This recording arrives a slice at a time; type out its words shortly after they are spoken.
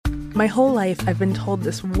My whole life, I've been told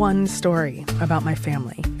this one story about my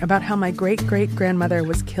family, about how my great-great-grandmother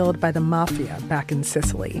was killed by the mafia back in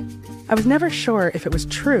Sicily. I was never sure if it was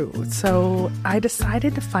true, so I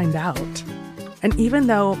decided to find out. And even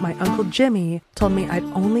though my Uncle Jimmy told me I'd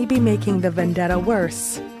only be making the vendetta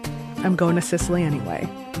worse, I'm going to Sicily anyway.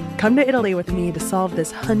 Come to Italy with me to solve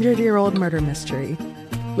this 100-year-old murder mystery.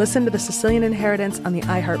 Listen to The Sicilian Inheritance on the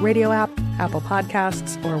iHeartRadio app, Apple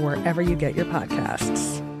Podcasts, or wherever you get your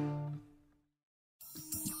podcasts.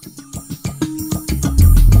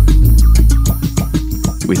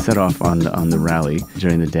 We set off on the rally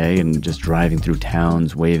during the day and just driving through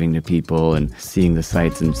towns, waving to people and seeing the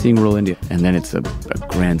sights and seeing rural India. And then it's a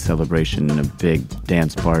grand celebration and a big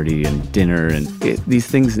dance party and dinner. And these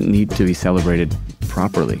things need to be celebrated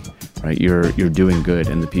properly, right? You're doing good,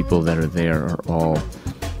 and the people that are there are all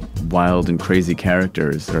wild and crazy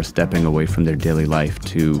characters that are stepping away from their daily life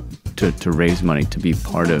to raise money, to be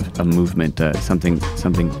part of a movement, something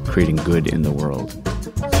creating good in the world.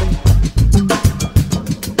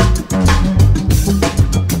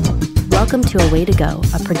 Welcome to A Way to Go,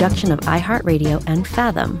 a production of iHeartRadio and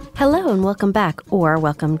Fathom. Hello and welcome back, or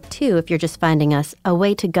welcome to, if you're just finding us, A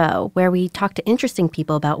Way to Go, where we talk to interesting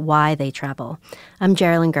people about why they travel. I'm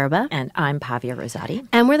Geraldine Gerba. And I'm Pavia Rosati.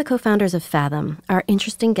 And we're the co-founders of Fathom. Our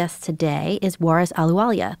interesting guest today is Waris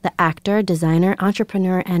Ahluwalia, the actor, designer,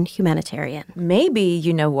 entrepreneur, and humanitarian. Maybe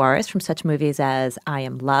you know Waris from such movies as I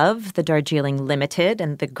Am Love, The Darjeeling Limited,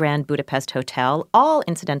 and The Grand Budapest Hotel, all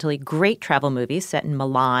incidentally great travel movies set in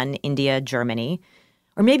Milan, India, Germany.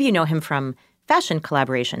 Or maybe you know him from fashion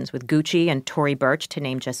collaborations with Gucci and Tory Burch, to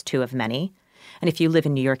name just two of many. And if you live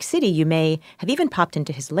in New York City, you may have even popped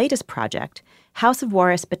into his latest project, House of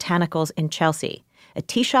Waris Botanicals in Chelsea, a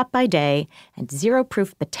tea shop by day and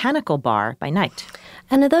zero-proof botanical bar by night.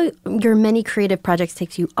 And although your many creative projects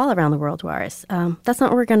takes you all around the world, Waris, that's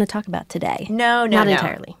not what we're going to talk about today. Not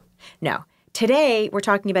entirely. No. Today, we're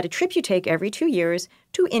talking about a trip you take every 2 years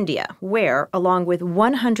to India, where, along with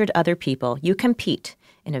 100 other people, you compete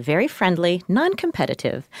in a very friendly,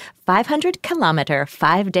 non-competitive, 500-kilometer,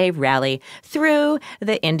 5-day rally through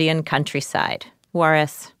the Indian countryside.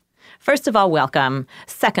 Waris, first of all, welcome.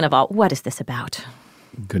 Second of all, what is this about?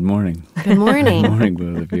 Good morning. Good morning. Good morning,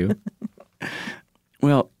 both of you.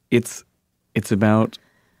 Well, it's about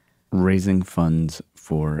raising funds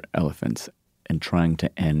for elephants and trying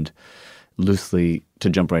to end, loosely, to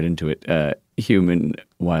jump right into it,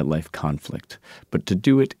 human-wildlife conflict, but to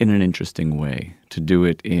do it in an interesting way, to do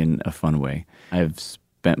it in a fun way. I've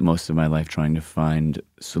spent most of my life trying to find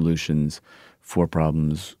solutions for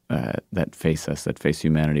problems that face us, that face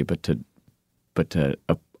humanity, but to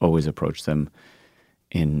always approach them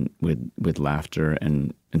with laughter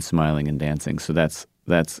and smiling and dancing. So that's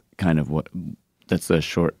kind of that's the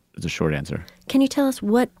short answer. Can you tell us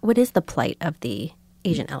what is the plight of the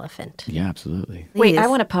Asian elephant? Yeah, absolutely. Wait, I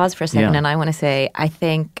want to pause for a second, Yeah. and I want to say, I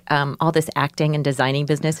think all this acting and designing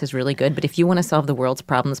business is really good, but if you want to solve the world's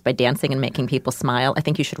problems by dancing and making people smile, I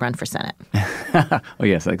think you should run for Senate. Oh,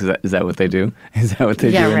 yes. Is that what they do? Is that what they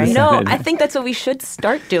do Yeah, in right. the No, Senate? I think that's what we should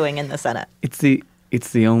start doing in the Senate. It's the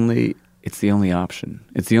only option.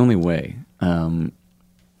 It's the only way.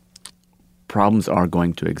 Problems are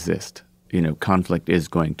going to exist. Conflict is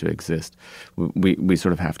going to exist. We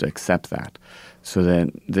sort of have to accept that. So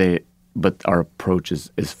then but our approach is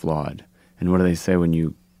flawed. And what do they say when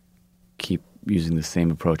you keep using the same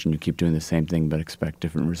approach and you keep doing the same thing but expect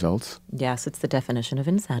different results? Yes, it's the definition of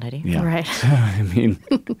insanity. Yeah. Right. So, I mean,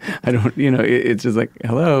 I don't, it's just like,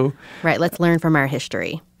 hello. Right, let's learn from our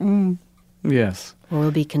history. Yes. Or we'll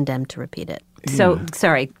be condemned to repeat it. So,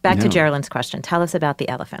 sorry, back to No. Geraldine's question. Tell us about the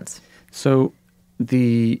elephants. So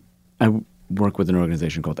I work with an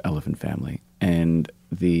organization called Elephant Family, and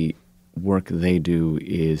the work they do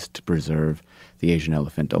is to preserve the Asian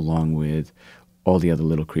elephant along with all the other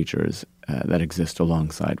little creatures that exist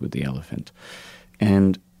alongside with the elephant.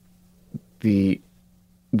 And we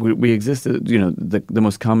exist, the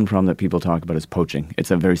most common problem that people talk about is poaching.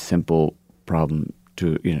 It's a very simple problem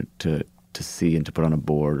to see and to put on a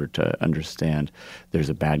board or to understand. There's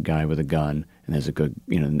a bad guy with a gun, and there's a good,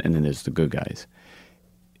 and then there's the good guys.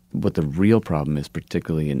 What the real problem is,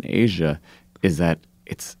 particularly in Asia, is that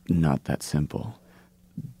it's not that simple.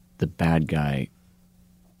 The bad guy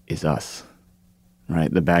is us,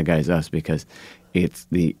 right? The bad guy is us because it's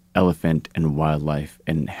the elephant and wildlife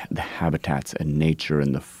and the habitats and nature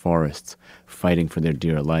and the forests fighting for their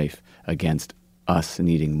dear life against us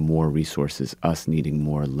needing more resources, us needing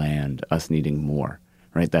more land, us needing more,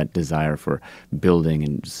 right? That desire for building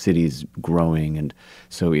and cities growing. And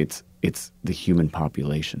so it's the human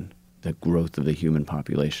population the growth of the human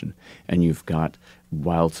population. And you've got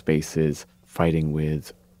wild spaces fighting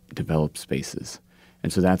with developed spaces.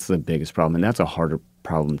 And so that's the biggest problem. And that's a harder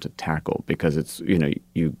problem to tackle because it's,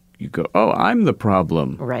 you go, oh, I'm the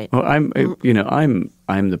problem. Right. Oh, I'm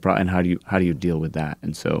the problem. And how do you deal with that?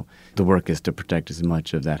 And so the work is to protect as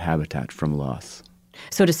much of that habitat from loss.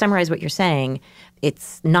 So to summarize what you're saying,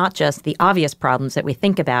 it's not just the obvious problems that we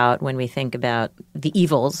think about when we think about the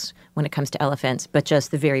evils when it comes to elephants, but just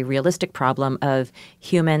the very realistic problem of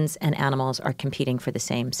humans and animals are competing for the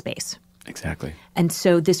same space. Exactly. And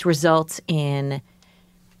so this results in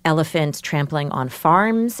elephants trampling on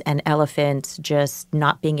farms and elephants just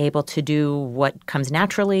not being able to do what comes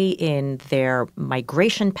naturally in their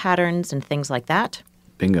migration patterns and things like that.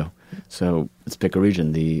 Bingo. So let's pick a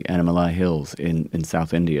region, the Ahluwalia Hills in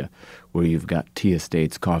South India, where you've got tea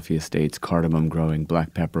estates, coffee estates, cardamom growing,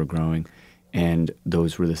 black pepper growing, and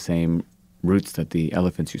those were the same routes that the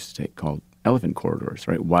elephants used to take, called elephant corridors,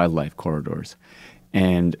 right? Wildlife corridors.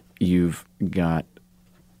 And you've got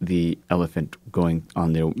the elephant going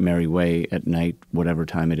on their merry way at night, whatever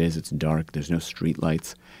time it is, it's dark, there's no street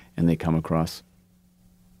lights, and they come across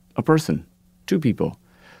a person, two people.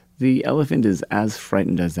 The elephant is as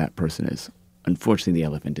frightened as that person is. Unfortunately, the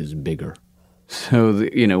elephant is bigger. So,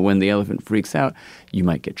 when the elephant freaks out, you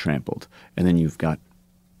might get trampled. And then you've got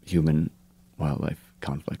human-wildlife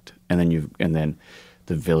conflict. And then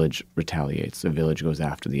the village retaliates. The village goes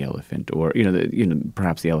after the elephant. Or,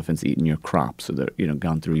 perhaps the elephant's eaten your crops, so that,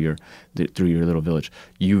 gone through your little village.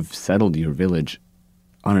 You've settled your village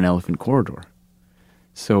on an elephant corridor.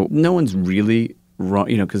 So no one's really wrong,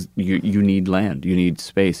 because you need land, you need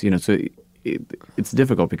space, so it's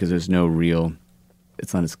difficult because there's no real,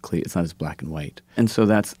 it's not as clear, it's not as black and white, and so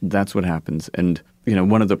that's what happens. And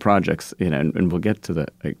one of the projects, and we'll get to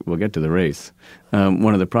the race.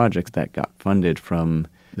 One of the projects that got funded from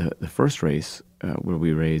the first race where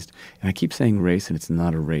we raised, and I keep saying race, and it's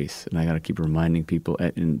not a race, and I got to keep reminding people,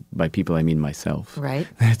 and by people I mean myself. Right.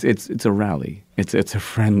 It's a rally. It's a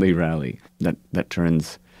friendly rally that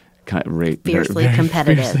turns fiercely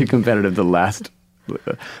competitive. Fiercely competitive the last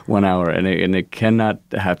 1 hour, and it cannot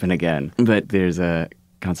happen again. But there's a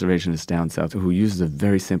conservationist down south who uses a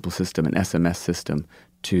very simple system, an SMS system,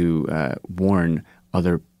 to warn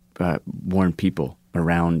people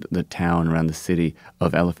around the town, around the city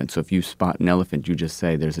of elephants. So if you spot an elephant, you just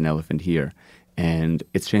say, there's an elephant here. And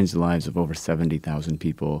it's changed the lives of over 70,000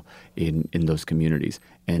 people in those communities.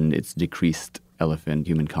 And it's decreased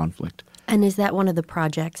elephant-human conflict. And is that one of the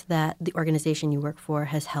projects that the organization you work for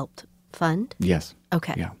has helped fund? Yes.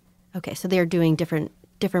 Okay. Yeah. Okay, so they're doing different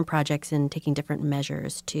projects and taking different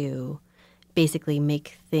measures to basically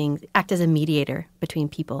act as a mediator between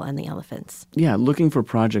people and the elephants. Yeah, looking for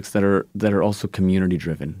projects that are also community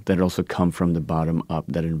driven, that also come from the bottom up,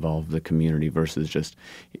 that involve the community versus just,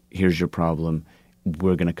 here's your problem,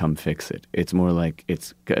 we're going to come fix it. It's more like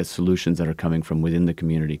it's solutions that are coming from within the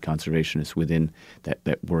community, conservationists within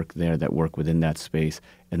that work there, that work within that space,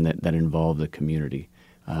 and that involve the community.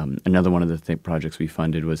 Another one of the projects we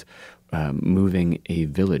funded was moving a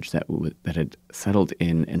village that had settled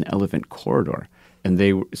in an elephant corridor.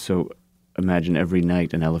 And so imagine every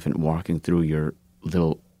night an elephant walking through your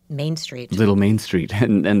little Main Street,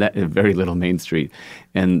 and that very little Main Street,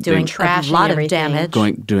 and doing a lot of damage,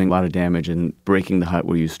 doing a lot of damage, and breaking the hut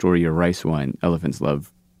where you store your rice wine. Elephants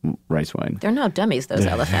love rice wine. They're not dummies, those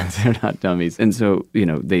elephants. They're not dummies, and so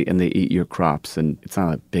they eat your crops, and it's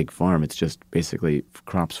not a big farm. It's just basically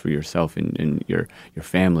crops for yourself and your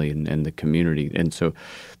family and the community, and so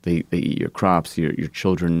they eat your crops. Your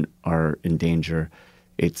children are in danger.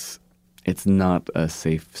 It's not a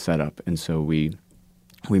safe setup, and so we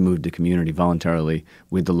moved the community voluntarily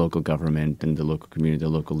with the local government and the local community, the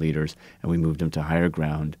local leaders, and we moved them to higher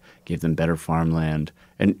ground, gave them better farmland,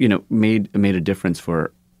 and made a difference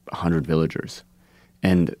for 100 villagers,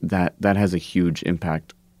 and that has a huge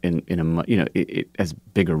impact it has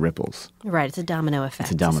bigger ripples. Right, it's a domino effect.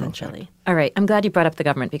 It's a domino essentially. effect. All right, I'm glad you brought up the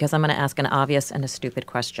government because I'm going to ask an obvious and a stupid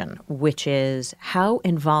question, which is how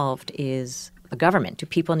involved is the government? Do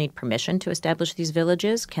people need permission to establish these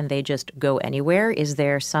villages? Can they just go anywhere? Is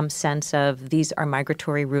there some sense of these are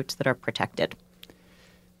migratory routes that are protected?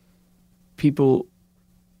 People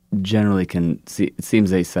generally can see, it seems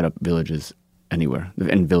they set up villages anywhere,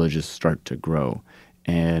 and villages start to grow.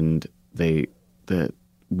 And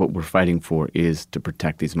what we're fighting for is to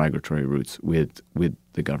protect these migratory routes with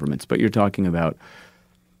the governments. But you're talking about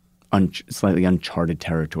slightly uncharted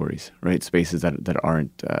territories, right? Spaces that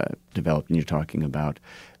aren't developed, and you're talking about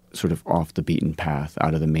sort of off the beaten path,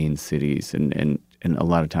 out of the main cities, and a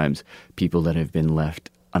lot of times people that have been left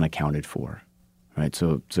unaccounted for, right?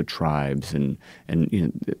 So tribes and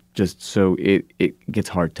just so it gets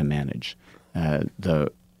hard to manage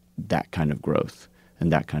that kind of growth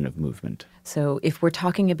and that kind of movement. So if we're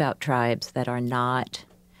talking about tribes that are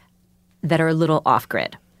a little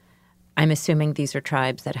off-grid, I'm assuming these are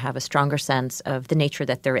tribes that have a stronger sense of the nature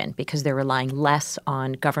that they're in because they're relying less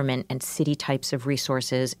on government and city types of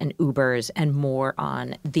resources and Ubers and more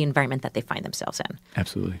on the environment that they find themselves in.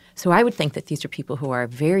 Absolutely. So I would think that these are people who are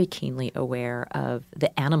very keenly aware of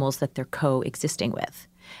the animals that they're coexisting with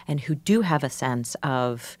and who do have a sense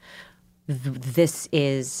of this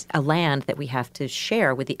is a land that we have to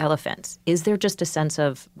share with the elephants. Is there just a sense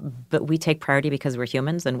of, but we take priority because we're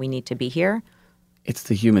humans and we need to be here? It's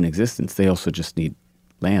the human existence. They also just need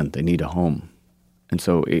land. They need a home. And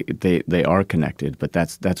so they are connected, but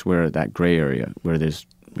that's where that gray area where there's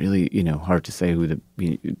really, hard to say who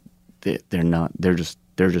they're not. They're just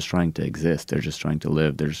trying to exist. They're just trying to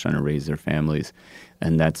live. They're just trying to raise their families.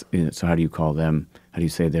 And that's, so how do you call them? How do you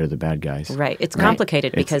say they're the bad guys? Right. It's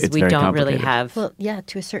complicated because it's we very don't really complicated. have. Well, yeah,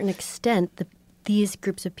 to a certain extent, these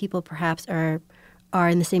groups of people perhaps are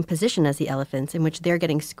in the same position as the elephants in which they're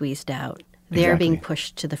getting squeezed out. They're being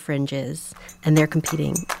pushed to the fringes, and they're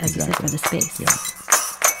competing, as you said, for the space. Yeah.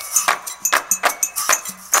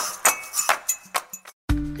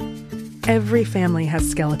 Every family has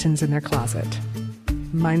skeletons in their closet.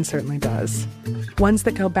 Mine certainly does. Ones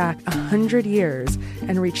that go back 100 years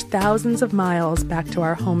and reach thousands of miles back to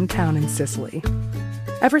our hometown in Sicily.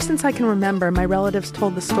 Ever since I can remember, my relatives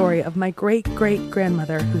told the story of my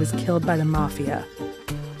great-great-grandmother who was killed by the mafia.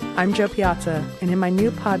 I'm Jo Piazza, and in my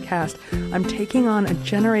new podcast, I'm taking on a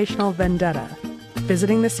generational vendetta,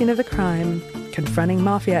 visiting the scene of the crime, confronting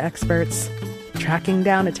mafia experts, tracking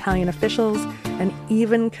down Italian officials, and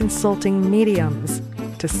even consulting mediums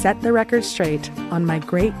to set the record straight on my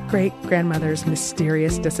great-great-grandmother's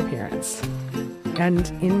mysterious disappearance. And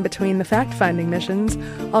in between the fact-finding missions,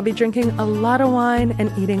 I'll be drinking a lot of wine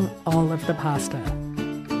and eating all of the pasta.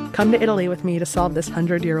 Come to Italy with me to solve this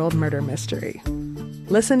 100-year-old murder mystery.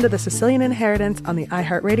 Listen to The Sicilian Inheritance on the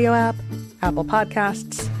iHeartRadio app, Apple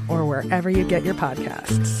Podcasts, or wherever you get your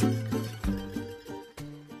podcasts.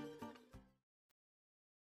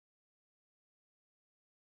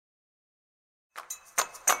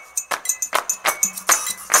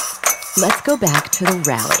 Let's go back to the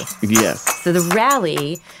rally. Yes. So the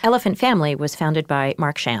rally, Elephant Family, was founded by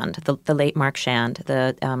Mark Shand, the late Mark Shand,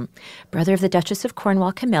 the brother of the Duchess of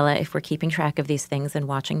Cornwall, Camilla, if we're keeping track of these things and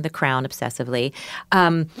watching The Crown obsessively,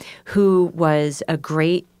 who was a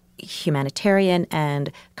great humanitarian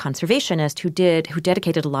and conservationist who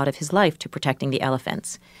dedicated a lot of his life to protecting the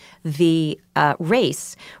elephants. The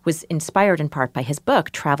race was inspired in part by his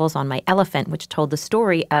book, Travels on My Elephant, which told the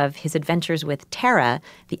story of his adventures with Tara,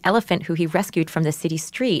 the elephant who he rescued from the city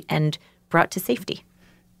street and brought to safety.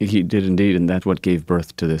 He did indeed, and that's what gave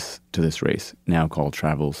birth to this race, now called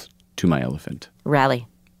Travels to My Elephant. Rally.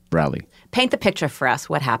 Paint the picture for us.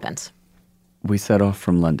 What happens? We set off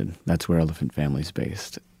from London. That's where Elephant Family is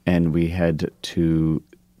based. And we head to,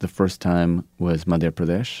 the first time was Madhya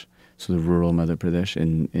Pradesh, so the rural Madhya Pradesh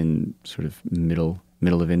in sort of middle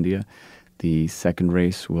of India. The second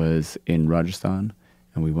race was in Rajasthan,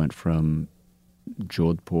 and we went from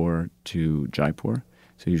Jodhpur to Jaipur.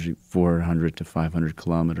 So usually 400 to 500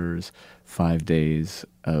 kilometers, 5 days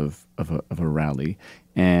of a rally.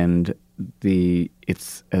 And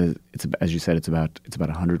it's as you said, it's about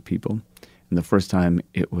 100 people. And the first time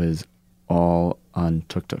it was all on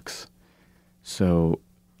tuk-tuks. So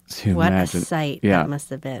what imagine, a sight that must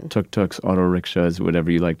have been. Tuk-tuks, auto rickshaws,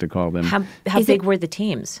 whatever you like to call them. How big were the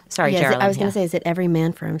teams? Sorry, Geraldine. I was going to say, is it every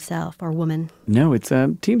man for himself or woman? No, it's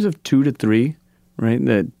teams of 2 to 3, right?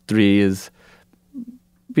 That 3 is,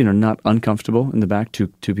 not uncomfortable in the back. Two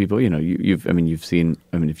people. You've seen.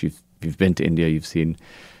 If you've been to India, you've seen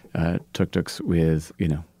tuk-tuks with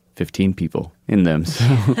 15 people in them.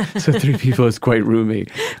 So 3 people is quite roomy.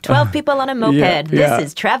 12 people on a moped. Yeah. This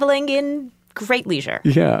is traveling in great leisure.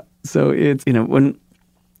 Yeah. So it's,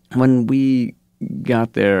 when we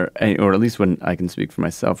got there, or at least when I can speak for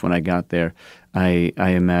myself, when I got there, I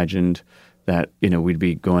imagined that, we'd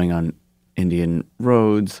be going on Indian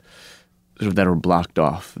roads sort of that were blocked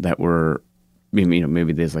off, that were,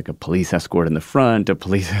 maybe there's like a police escort in the front, a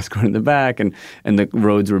police escort in the back, and the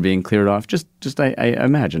roads were being cleared off. I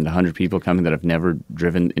imagined 100 people coming that have never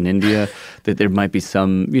driven in India, that there might be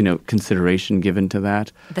some, consideration given to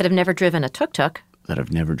that. That have never driven a tuk-tuk.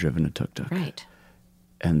 Right.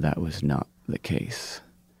 And that was not the case.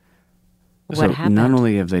 What happened? Not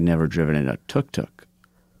only have they never driven in a tuk-tuk,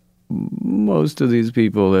 most of these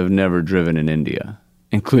people have never driven in India,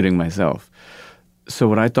 including myself. So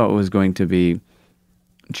what I thought was going to be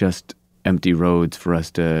just empty roads for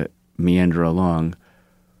us to meander along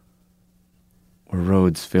were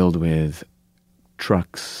roads filled with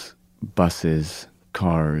trucks, buses,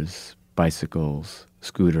 cars, bicycles,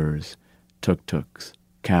 scooters, tuk-tuks,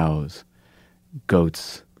 cows,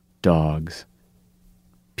 goats, dogs,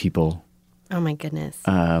 people. Oh my goodness.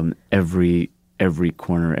 Every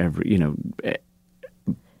corner,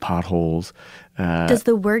 potholes. Does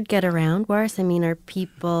the word get around, Waris? I mean, are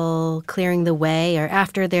people clearing the way? Or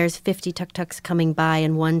after there's 50 tuk-tuks coming by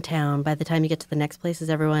in one town, by the time you get to the next place, is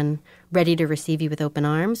everyone ready to receive you with open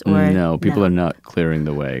arms? Or no, people are not clearing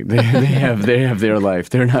the way. They have their life.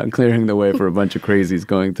 They're not clearing the way for a bunch of crazies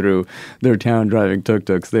going through their town driving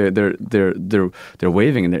tuk-tuks. They're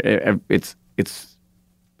waving, and it's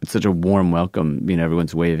such a warm welcome.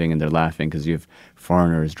 Everyone's waving and they're laughing because you have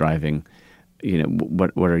foreigners driving.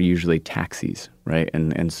 What are usually taxis, right?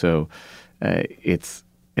 And so I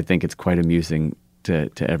think it's quite amusing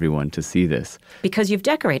to everyone to see this. Because you've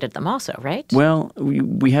decorated them also, right? Well,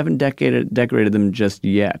 we haven't decorated them just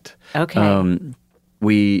yet. Okay. One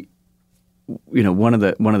of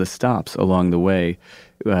the stops along the way,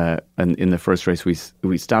 in the first race, we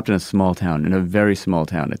stopped in a small town, in a very small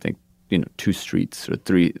town. I think 2 streets or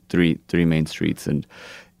three main streets,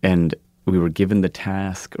 and we were given the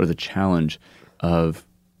task or the challenge of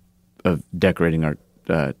decorating our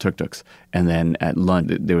tuk-tuks. And then at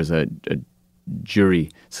lunch, there was a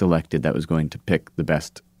jury selected that was going to pick the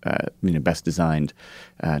best designed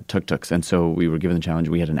tuk-tuks. And so we were given the challenge.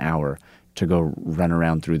 We had an hour to go run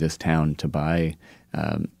around through this town to buy,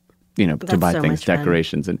 to buy so things, much fun.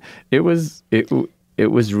 decorations. And it was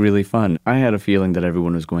really fun. I had a feeling that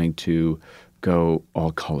everyone was going to go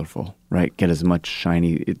all colorful, right? Get as much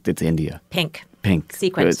shiny. It's India. Pink.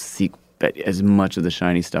 Sequins. As much of the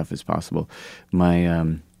shiny stuff as possible.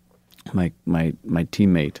 My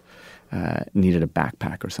teammate needed a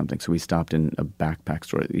backpack or something, so we stopped in a backpack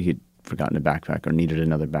store. He'd forgotten a backpack or needed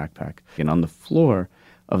another backpack. And on the floor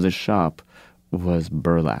of the shop was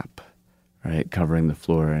burlap, right, covering the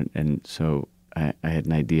floor. And so I had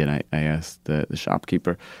an idea, and I asked the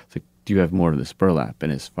shopkeeper, like, do you have more of this burlap?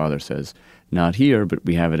 And his father says, not here, but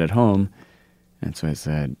we have it at home. And so I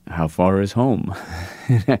said, how far is home?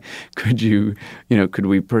 Could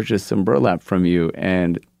we purchase some burlap from you?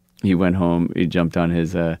 And he went home. He jumped on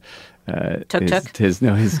his Tuk-tuk? his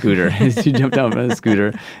scooter. He jumped on his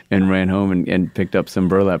scooter and ran home and picked up some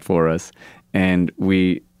burlap for us. And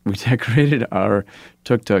we decorated our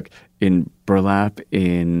tuk-tuk in burlap,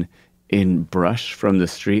 in brush from the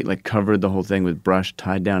street, like covered the whole thing with brush,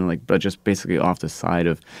 tied down, but just basically off the side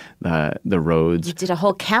of the roads. You did a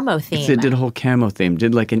whole camo theme. It did a whole camo theme.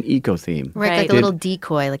 Did like an eco theme. Right, like a little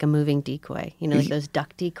decoy, like a moving decoy. Like those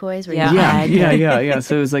duck decoys. Where Yeah.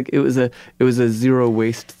 So it was a zero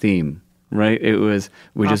waste theme, right? It was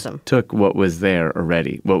just took what was there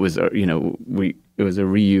already. What was it was a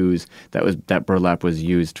reuse that burlap was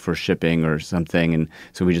used for shipping or something, and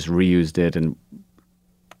so we just reused it and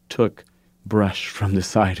took brush from the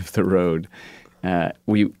side of the road. I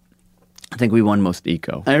think we won most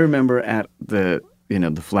eco. I remember at the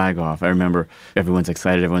flag off, I remember everyone's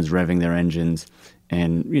excited, everyone's revving their engines,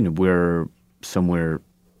 and we're somewhere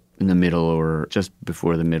in the middle or just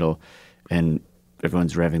before the middle, and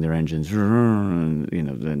everyone's revving their engines,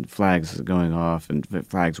 then flags going off and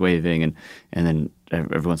flags waving, and then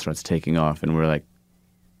everyone starts taking off, and we're like,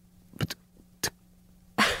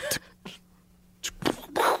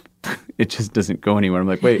 it just doesn't go anywhere. I'm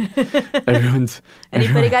like, wait,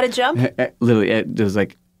 Anybody got to jump? Literally, it was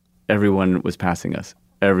like everyone was passing us.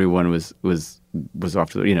 Everyone was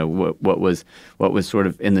off to the, what was sort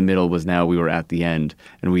of in the middle was now we were at the end,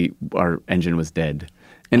 and our engine was dead.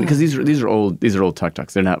 And because these are old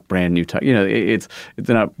tuk-tuks, they're not brand new they're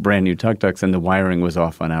not brand new tuk-tuks, and the wiring was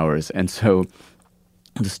off on ours. And so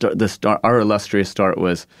our illustrious start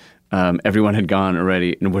was. Everyone had gone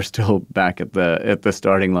already, and we're still back at the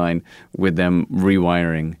starting line with them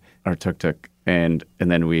rewiring our tuk-tuk, and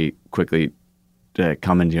then we quickly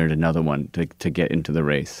commandeered another one to get into the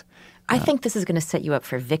race. I think this is going to set you up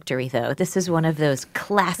for victory, though. This is one of those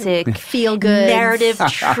classic feel-good narrative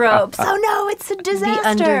tropes. Oh no, it's a disaster. The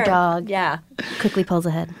underdog, yeah, quickly pulls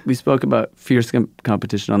ahead. We spoke about fierce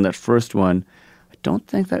competition on that first one. I don't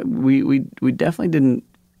think that we definitely didn't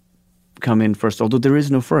come in first, although there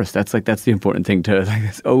is no first. That's the important thing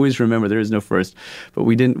to always remember. There is no first, but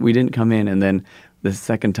we didn't come in, and then the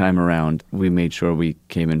second time around we made sure we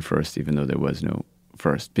came in first, even though there was no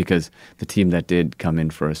first, because the team that did come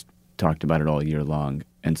in first talked about it all year long.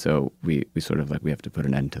 And so we sort of we have to put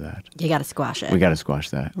an end to that. You got to squash it. We got to squash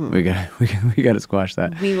that. We got to squash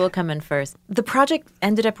that. We will come in first. The project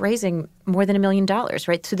ended up raising more than $1 million,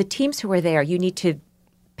 right? So the teams who were there, you need to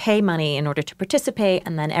pay money in order to participate,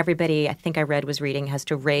 and then everybody, I think I read, was reading, has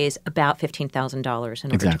to raise about $15,000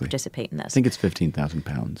 in order to participate in this. I think it's 15,000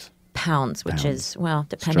 pounds. Pounds, which is, well,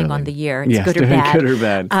 depending on the year, it's yes, good or bad. Good or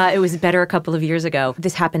bad. It was better a couple of years ago.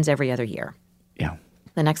 This happens every other year. Yeah.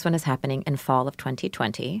 The next one is happening in fall of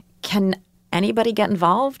 2020. Can anybody get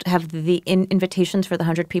involved? Have the invitations for the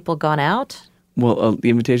 100 people gone out? Well, the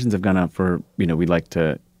invitations have gone out for, we'd like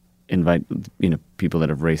to invite, people that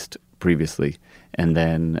have raced previously. And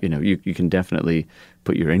then, you can definitely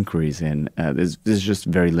put your inquiries in. There's just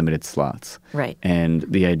very limited slots. Right. And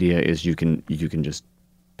the idea is you can just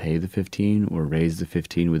pay the 15 or raise the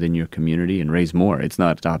 15 within your community and raise more. It's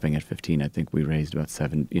not stopping at 15. I think we raised about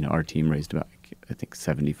our team raised about,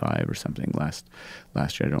 75 or something last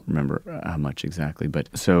year. I don't remember how much exactly, but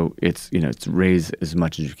so it's raise as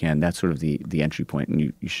much as you can. That's sort of the entry point, and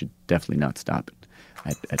you should definitely not stop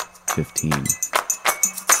at 15.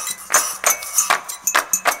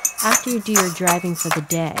 After you do your driving for the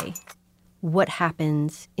day, what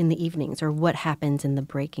happens in the evenings, or what happens in the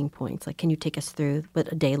breaking points? Can you take us through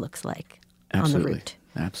what a day looks like on the route?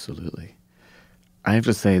 Absolutely. I have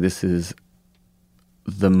to say this is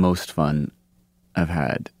the most fun I've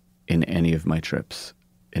had in any of my trips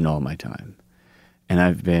in all my time. And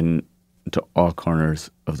I've been to all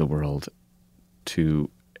corners of the world, to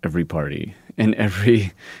every party and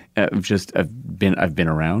every I've been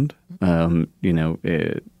around,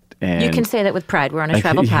 and you can say that with pride. We're on a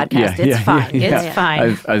travel podcast. It's fine. It's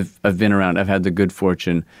fine. I've been around. I've had the good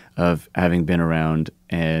fortune of having been around,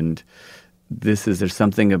 and there's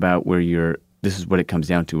something about where this is what it comes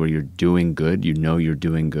down to, where you're doing good. You're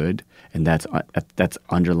doing good, and that's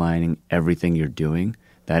underlining everything you're doing.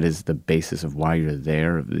 That is the basis of why you're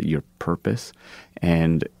there, your purpose,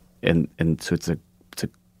 and so it's a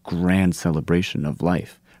grand celebration of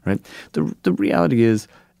life, right? The reality is,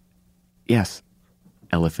 yes,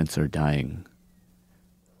 elephants are dying,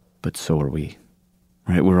 but so are we,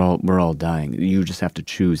 right? We're all dying. You just have to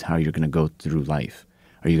choose how you're going to go through life.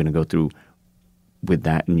 Are you going to go through with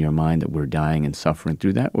that in your mind, that we're dying and suffering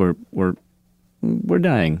through that, or we're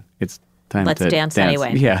dying? It's time to dance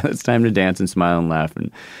anyway. Yeah, it's time to dance and smile and laugh,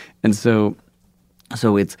 and so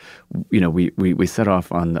it's we set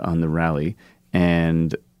off on the rally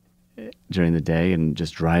and during the day, and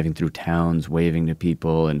just driving through towns, waving to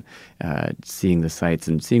people, and seeing the sights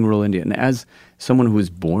and seeing rural India. And as someone who was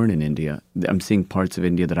born in India, I'm seeing parts of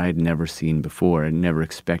India that I had never seen before and never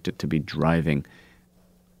expected to be driving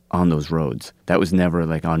on those roads. That was never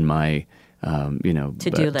on my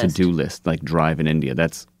to-do list, drive in India.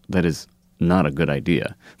 That is not a good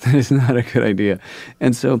idea. That is not a good idea.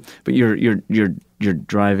 And so, but you're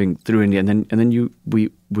driving through India, and then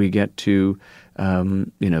we get to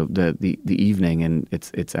the evening, and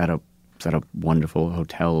it's at a wonderful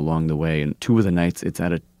hotel along the way, and 2 of the nights it's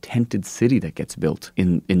at a tented city that gets built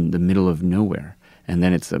in the middle of nowhere, and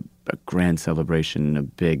then it's a grand celebration, a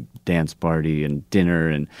big dance party and dinner,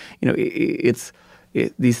 and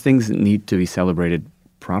these things need to be celebrated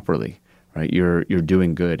properly, right? You're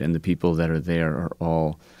doing good, and the people that are there are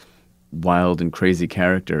all wild and crazy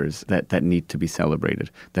characters that need to be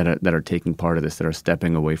celebrated, that are taking part of this, that are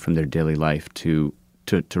stepping away from their daily life to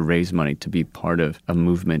raise money, to be part of a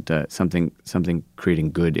movement, something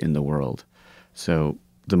creating good in the world. So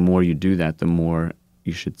the more you do that, the more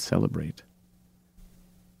you should celebrate.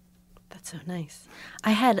 That's so nice.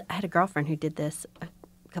 I had a girlfriend who did this a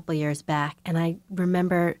couple of years back, and I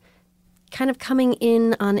remember kind of coming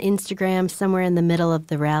in on Instagram somewhere in the middle of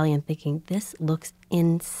the rally and thinking, this looks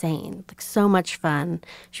insane, like so much fun.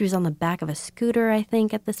 She was on the back of a scooter, I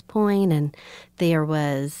think, at this point, and there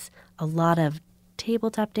was a lot of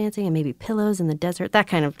tabletop dancing and maybe pillows in the desert, that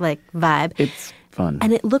kind of vibe. It's fun.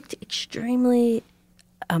 And it looked extremely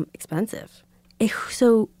expensive.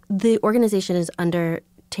 So the organization is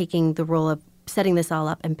undertaking the role of setting this all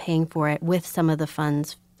up and paying for it with some of the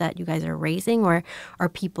funds that you guys are raising, or are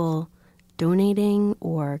people donating,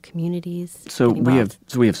 or communities? So we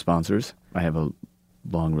have sponsors. I have a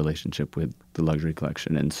long relationship with the Luxury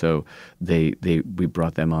Collection, and so we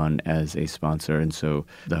brought them on as a sponsor, and so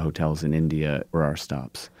the hotels in India were our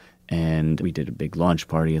stops. And we did a big launch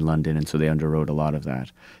party in London, and so they underwrote a lot of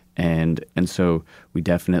that. And so we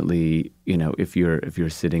definitely, if you're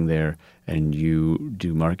sitting there and you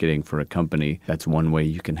do marketing for a company, that's one way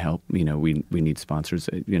you can help. We need sponsors.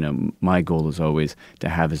 My goal is always to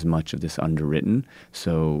have as much of this underwritten,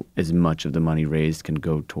 so as much of the money raised can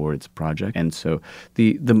go towards project. And so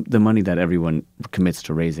the money that everyone commits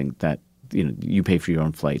to raising, that you pay for your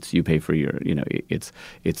own flights, you pay for your, it's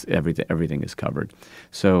everything is covered.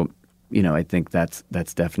 So I think that's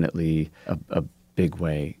definitely a big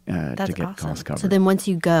way to get awesome. costs covered. So then once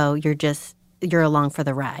you go, you're along for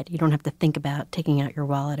the ride. You don't have to think about taking out your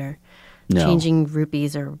wallet or changing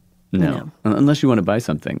rupees or unless you want to buy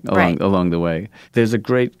something Right. along the way. There's a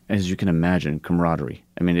great, as you can imagine, camaraderie.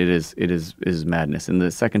 I mean, it is madness. And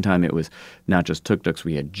the second time, it was not just tuk-tuks.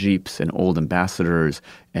 We had jeeps and old ambassadors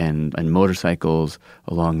and motorcycles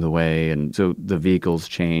along the way. And so the vehicles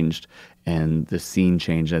changed and the scene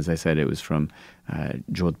changed. As I said, it was from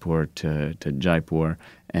Jodhpur to Jaipur,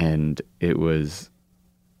 and it was,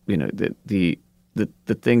 the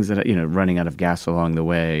things that running out of gas along the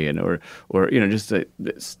way, and or just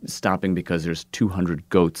stopping because there's 200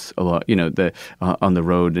 goats along on the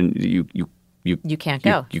road, and you can't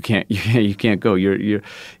go. You can't go. It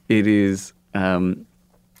is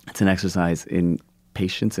it's an exercise in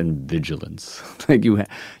patience and vigilance. Like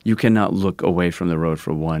you cannot look away from the road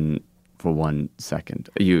for 1 second.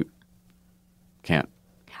 You can't.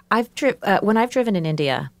 When I've driven in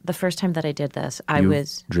India, the first time that I did this, I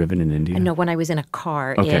was driven in India. No, when I was in a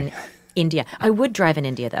car Okay. in India. I would drive in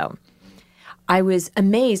India, though. I was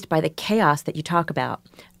amazed by the chaos that you talk about.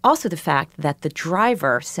 Also, the fact that the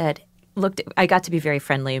driver I got to be very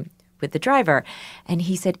friendly with the driver, and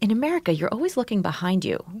he said, "In America, you're always looking behind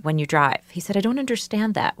you when you drive." He said, "I don't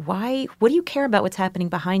understand that. Why? What do you care about what's happening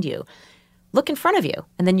behind you? Look in front of you,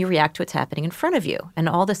 and then you react to what's happening in front of you." And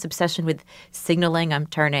all this obsession with signaling, I'm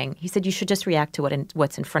turning. He said, you should just react to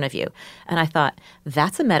what's in front of you. And I thought,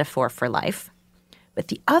 that's a metaphor for life. But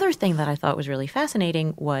the other thing that I thought was really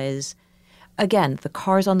fascinating was, again, the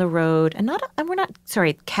cars on the road,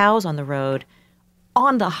 cows on the road,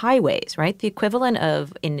 on the highways, right? The equivalent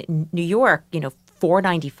of, in New York,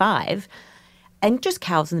 495, and just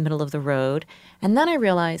cows in the middle of the road. And then I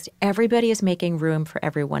realized everybody is making room for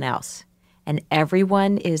everyone else. And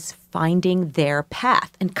everyone is finding their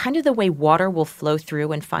path. And kind of the way water will flow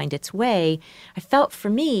through and find its way, I felt for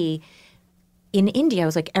me, in India, I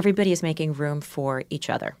was like, everybody is making room for each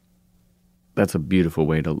other. That's a beautiful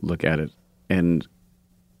way to look at it. And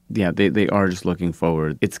yeah, they are just looking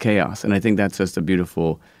forward. It's chaos. And I think that's just a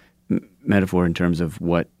beautiful metaphor in terms of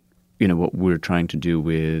what we're trying to do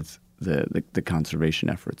with the conservation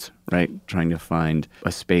efforts, right? Trying to find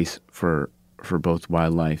a space for both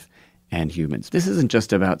wildlife and humans. This isn't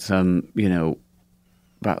just about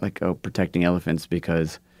protecting elephants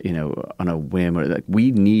because, on a whim, or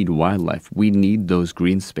we need wildlife. We need those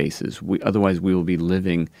green spaces. Otherwise we will be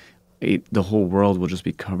living, the whole world will just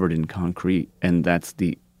be covered in concrete. And that's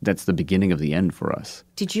the beginning of the end for us.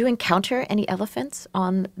 Did you encounter any elephants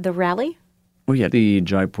on the rally? Oh yeah, the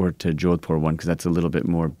Jaipur to Jodhpur one, because that's a little bit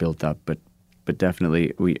more built up, but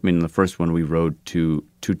definitely, the first one we rode to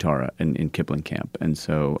Tara in Kipling Camp, and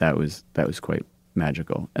so that was quite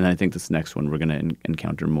magical. And I think this next one we're going to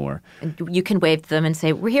encounter more. And you can wave to them and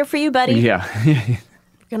say, "We're here for you, buddy." Yeah, we're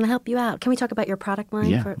going to help you out. Can we talk about your product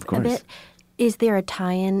line for of course. a bit? Is there a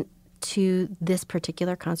tie-in to this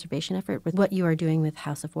particular conservation effort with what you are doing with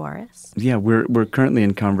House of Waris? Yeah, we're currently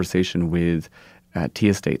in conversation with tea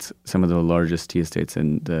estates, some of the largest tea estates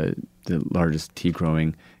and the largest tea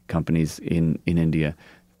growing companies in India,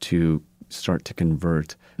 to start to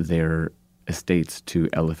convert their estates to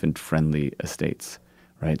elephant-friendly estates,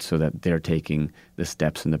 right? So that they're taking the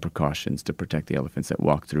steps and the precautions to protect the elephants that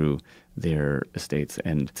walk through their estates.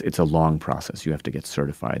 And it's a long process. You have to get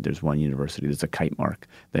certified. There's one university, there's a kite mark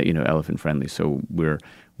that, elephant-friendly. So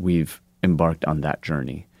we've embarked on that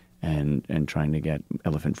journey and trying to get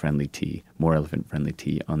elephant-friendly tea, more elephant-friendly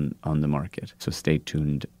tea on the market. So stay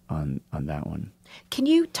tuned on that one. Can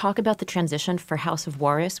you talk about the transition for House of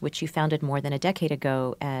Waris, which you founded more than a decade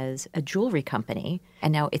ago as a jewelry company,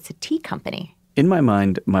 and now it's a tea company? In my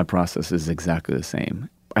mind, my process is exactly the same.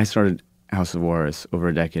 I started House of Waris over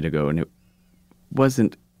a decade ago, and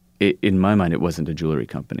in my mind, it wasn't a jewelry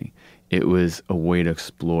company. It was a way to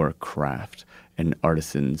explore craft and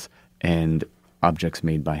artisans and objects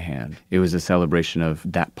made by hand. It was a celebration of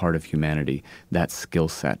that part of humanity, that skill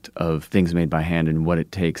set of things made by hand and what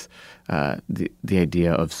it takes, the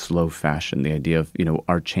idea of slow fashion, the idea of,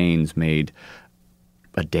 our chains made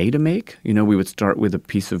a day to make. We would start with a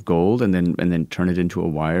piece of gold and then turn it into a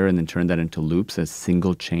wire and then turn that into loops as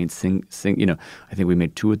single chains. I think we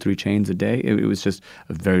made 2 or 3 chains a day. It was just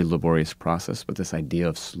a very laborious process, but this idea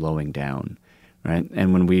of slowing down, right?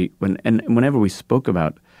 And whenever we spoke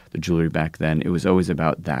about the jewelry back then, it was always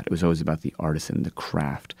about that. It was always about the artisan, the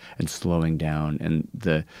craft, and slowing down, and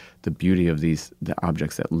the beauty of the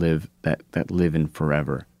objects that live in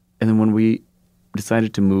forever. And then when we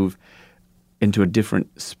decided to move into a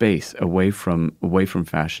different space, away from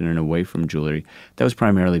fashion and away from jewelry, that was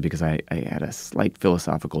primarily because I had a slight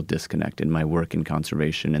philosophical disconnect in my work in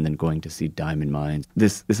conservation and then going to see diamond mines.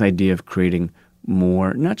 This idea of creating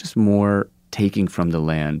more, not just more taking from the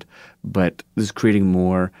land, but this creating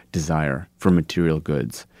more desire for material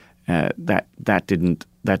goods. That didn't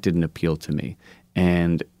appeal to me,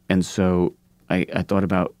 and so I thought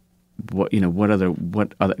about what other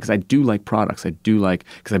because I do like products.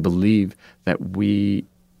 Because I believe that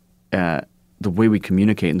the way we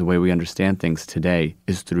communicate and the way we understand things today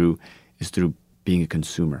is through being a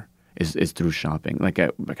consumer. Is through shopping. Like I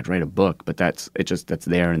could write a book, but that's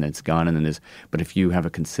there and it's gone. And then but if you have a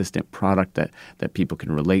consistent product that people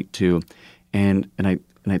can relate to, and I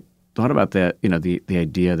thought about that, the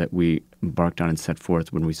idea that we embarked on and set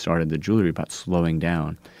forth when we started the jewelry about slowing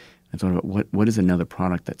down. I thought about what is another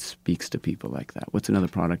product that speaks to people like that? What's another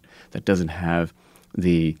product that doesn't have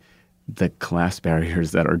the class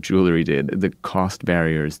barriers that our jewelry did, the cost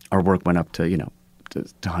barriers? Our work went up to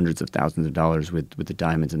hundreds of thousands of dollars with the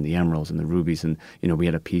diamonds and the emeralds and the rubies, and we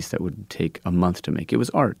had a piece that would take a month to make. It was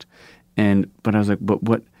art, but I was like,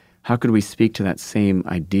 how could we speak to that same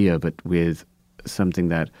idea but with something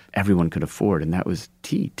that everyone could afford? And that was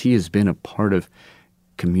tea. Tea has been a part of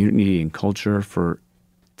community and culture for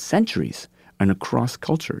centuries and across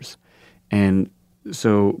cultures, and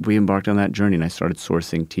so we embarked on that journey, and I started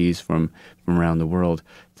sourcing teas from around the world,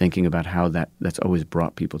 thinking about how that's always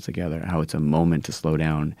brought people together, how it's a moment to slow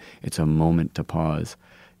down, it's a moment to pause.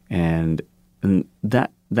 And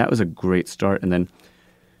that was a great start. And then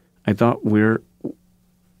I thought we're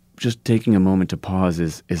just taking a moment to pause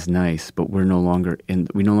is nice, but we no longer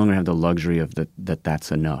have the luxury of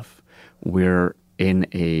that's enough. We're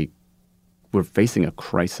facing a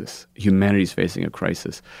crisis. Humanity's facing a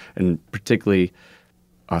crisis, and particularly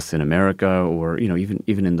us in America, or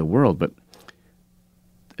even in the world.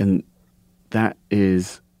 And that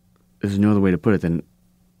there's no other way to put it than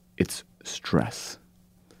it's stress.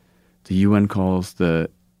 The UN calls the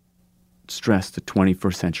stress the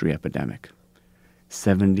 21st century epidemic.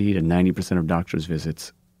 70 to 90% of doctors'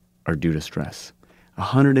 visits are due to stress.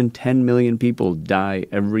 110 million people die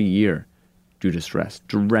every year due to stress,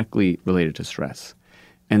 directly related to stress.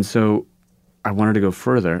 And so I wanted to go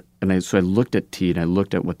further, and so I looked at tea, and I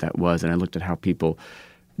looked at what that was, and I looked at how people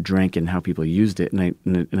drank and how people used it, and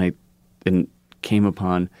I came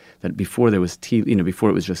upon that before there was tea,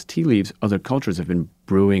 before it was just tea leaves, other cultures have been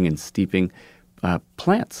brewing and steeping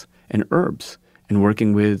plants and herbs and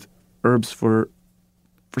working with herbs for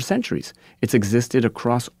centuries. It's existed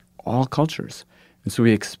across all cultures. And so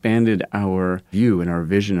we expanded our view and our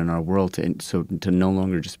vision and our world to no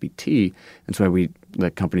longer just be tea. And so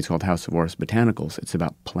the company's called House of Waris Botanicals. It's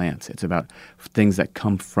about plants. It's about things that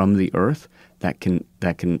come from the earth that can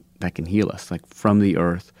heal us, like from the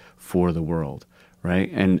earth for the world,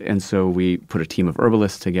 right? And so we put a team of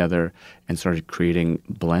herbalists together and started creating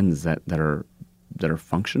blends that are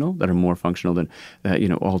functional, that are more functional than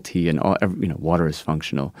all tea and water is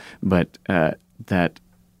functional, but that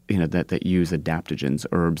use adaptogens,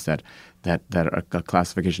 herbs that are a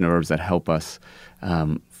classification of herbs that help us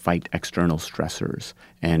fight external stressors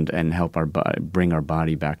and help bring our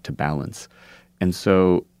body back to balance. And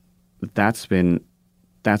so that's been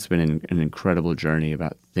an incredible journey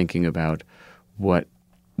about thinking about what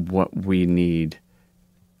we need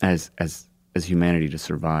as humanity to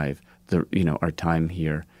survive our time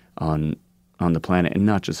here on the planet, and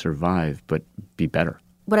not just survive but be better.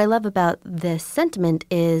 What I love about this sentiment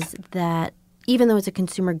is that even though it's a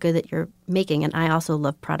consumer good that you're making, and I also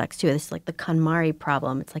love products too, this is like the KonMari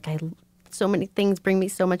problem. It's like so many things bring me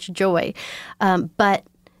so much joy. But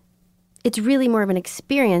it's really more of an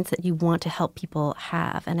experience that you want to help people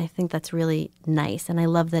have. And I think that's really nice. And I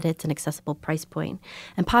love that it's an accessible price point.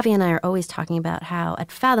 And Pavi and I are always talking about how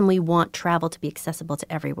at Fathom we want travel to be accessible to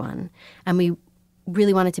everyone. And we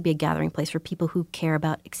really want it to be a gathering place for people who care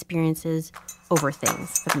about experiences over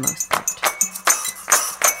things for the most part.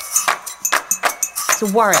 So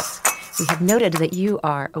Waris, we have noted that you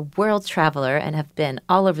are a world traveler and have been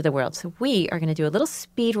all over the world. So we are going to do a little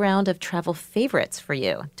speed round of travel favorites for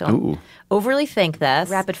you. Don't overly think this.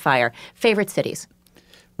 Rapid fire. Favorite cities?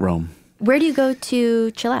 Rome. Where do you go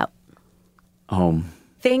to chill out? Home.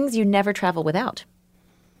 Things you never travel without.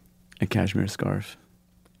 A cashmere scarf.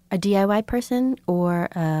 A DIY person or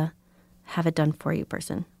a have-it-done-for-you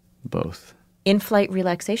person? Both. In-flight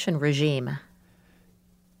relaxation regime.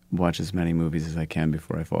 Watch as many movies as I can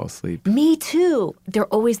before I fall asleep. Me too. They're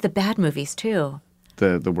always the bad movies too.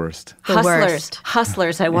 The worst.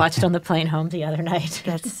 Hustlers I watched on the plane home the other night.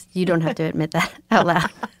 You don't have to admit that out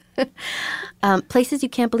loud. Places you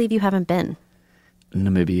can't believe you haven't been.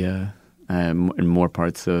 Namibia, in more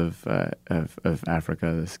parts of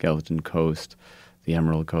Africa, the Skeleton Coast, the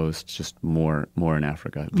Emerald Coast, just more in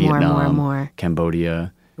Africa. Vietnam, more.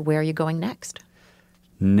 Cambodia. Where are you going next?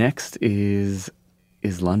 Next is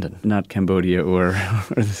London. Not Cambodia or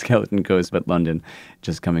the Skeleton Coast, but London.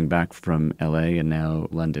 Just coming back from L.A. and now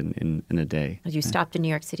London in a day. You stopped in New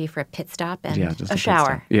York City for a pit stop and just a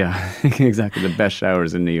shower. Yeah, exactly. The best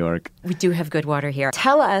showers in New York. We do have good water here.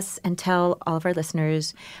 Tell us and tell all of our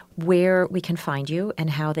listeners where we can find you and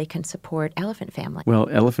how they can support Elephant Family. Well,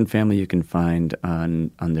 Elephant Family you can find on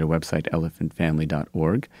their website,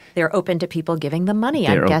 elephantfamily.org. They're open to people giving them money,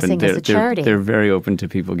 I'm guessing, as a charity. They're very open to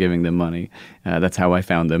people giving them money. That's how I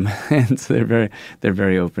found them. And so they're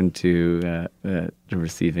very open to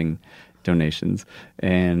receiving donations.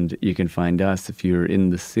 And you can find us if you're in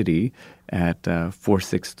the city at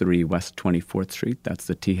 463 West 24th Street. That's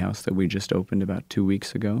the tea house that we just opened about 2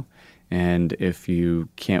 weeks ago. And if you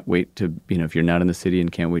can't wait to, if you're not in the city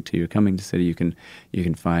and can't wait till you're coming to city, you can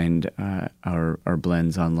find our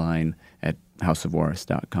blends online at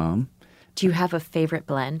houseofwaris.com. Do you have a favorite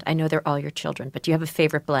blend? I know they're all your children, but do you have a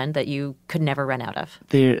favorite blend that you could never run out of?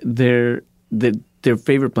 They're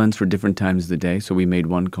favorite blends for different times of the day. So we made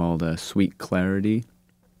one called Sweet Clarity,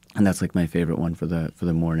 and that's like my favorite one for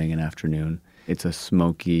the morning and afternoon. It's a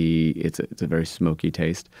it's a very smoky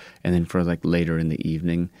taste. And then for like later in the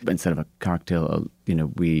evening, instead of a cocktail,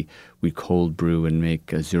 we cold brew and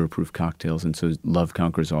make zero proof cocktails. And so Love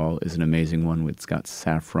Conquers All is an amazing one. It's got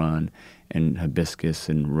saffron and hibiscus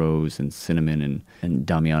and rose and cinnamon and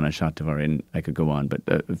Damiana Shatavar, and I could go on, but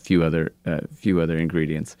a few other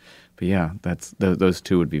ingredients. But yeah, those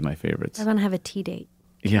two would be my favorites. I want to have a tea date.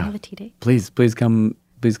 Can I have a tea date? Please come.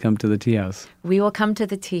 Please come to the tea house. We will come to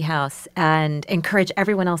the tea house and encourage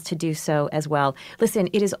everyone else to do so as well. Listen,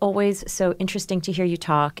 it is always so interesting to hear you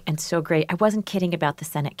talk and so great. I wasn't kidding about the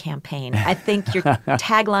Senate campaign. I think your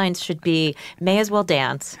taglines should be, may as well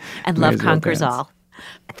dance and love conquers all.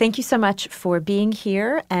 Thank you so much for being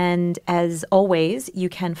here. And as always, you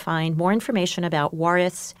can find more information about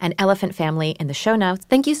Waris and Elephant Family in the show notes.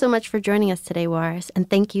 Thank you so much for joining us today, Waris. And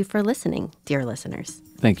thank you for listening, dear listeners.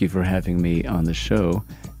 Thank you for having me on the show.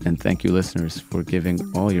 And thank you, listeners, for giving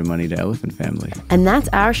all your money to Elephant Family. And that's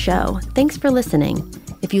our show. Thanks for listening.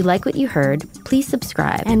 If you like what you heard, please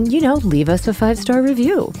subscribe. And, leave us a 5-star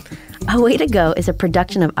review. A Way to Go is a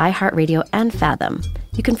production of iHeartRadio and Fathom.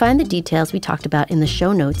 You can find the details we talked about in the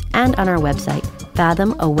show notes and on our website,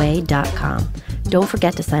 fathomaway.com. Don't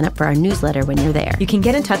forget to sign up for our newsletter when you're there. You can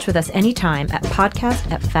get in touch with us anytime at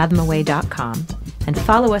podcast@fathomaway.com and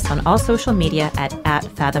follow us on all social media at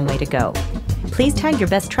 @fathomwaytogo. Please tag your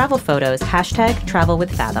best travel photos,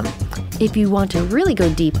 #travelwithfathom. If you want to really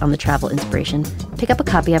go deep on the travel inspiration, pick up a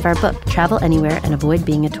copy of our book, Travel Anywhere and Avoid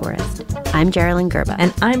Being a Tourist. I'm Geraldine Gerba.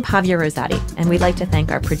 And I'm Pavia Rosati. And we'd like to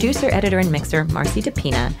thank our producer, editor, and mixer, Marcy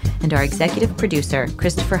DePina, and our executive producer,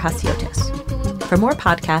 Christopher Hasiotis. For more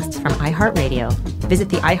podcasts from iHeartRadio, visit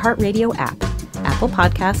the iHeartRadio app, Apple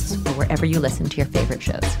Podcasts, or wherever you listen to your favorite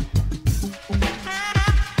shows.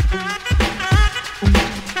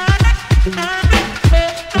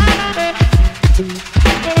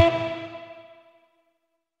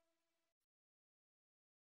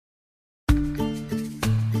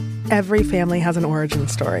 Every family has an origin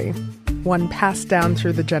story, one passed down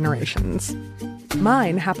through the generations.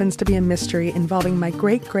 Mine happens to be a mystery involving my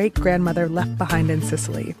great-great-grandmother left behind in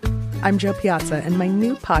Sicily. I'm Jo Piazza, and my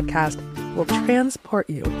new podcast will transport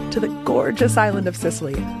you to the gorgeous island of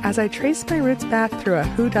Sicily as I trace my roots back through a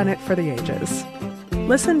whodunit for the ages.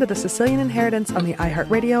 Listen to The Sicilian Inheritance on the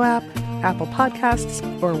iHeartRadio app, Apple Podcasts,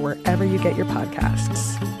 or wherever you get your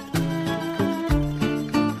podcasts.